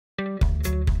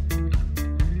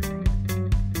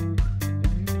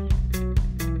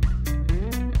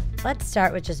Let's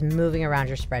start with just moving around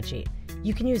your spreadsheet.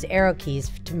 You can use arrow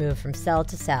keys to move from cell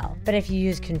to cell, but if you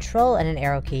use Control and an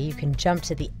arrow key, you can jump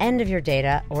to the end of your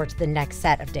data or to the next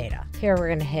set of data. Here we're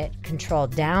going to hit Control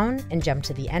down and jump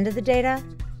to the end of the data,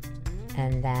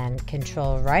 and then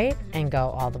Control right and go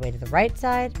all the way to the right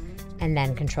side, and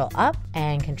then Control up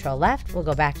and Control left. We'll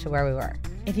go back to where we were.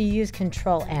 If you use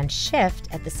Control and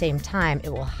Shift at the same time, it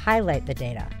will highlight the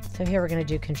data. So here we're going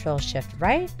to do Control Shift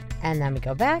right, and then we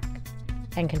go back,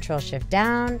 and Control Shift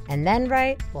down, and then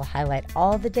right. We'll highlight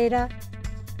all the data.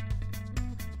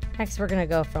 Next, we're going to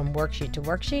go from worksheet to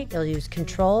worksheet. You'll use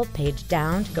Control, page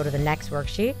down to go to the next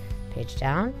worksheet, page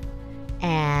down.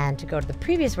 And to go to the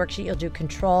previous worksheet, you'll do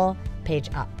Control, page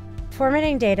up.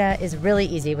 Formatting data is really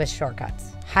easy with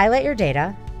shortcuts. Highlight your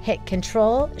data, hit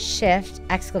Control, Shift,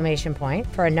 exclamation point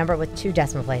for a number with 2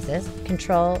 decimal places,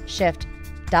 Control, Shift,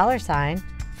 $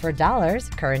 for dollars,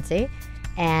 currency,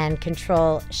 and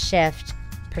Control, Shift,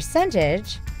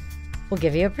 percentage will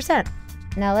give you a %.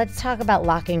 Now let's talk about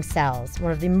locking cells,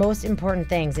 one of the most important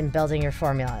things in building your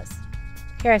formulas.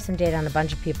 Here I have some data on a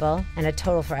bunch of people and a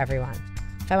total for everyone.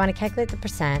 If I want to calculate the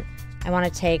 %, I want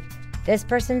to take this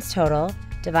person's total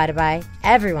divided by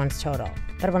everyone's total.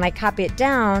 But when I copy it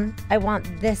down, I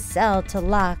want this cell to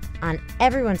lock on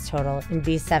everyone's total in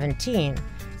B17.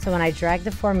 So when I drag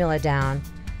the formula down,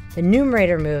 the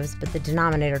numerator moves, but the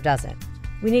denominator doesn't.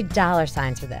 We need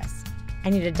 $ for this. I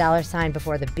need a $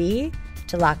 before the B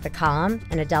to lock the column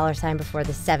and a $ before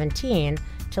the 17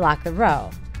 to lock the row.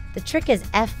 The trick is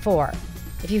F4.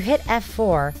 If you hit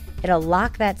F4, it'll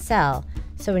lock that cell.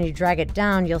 So when you drag it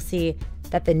down, you'll see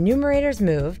that the numerator's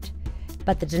moved,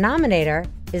 but the denominator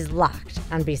is locked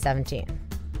on B17.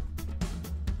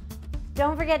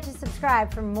 Don't forget to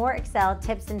subscribe for more Excel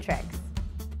tips and tricks.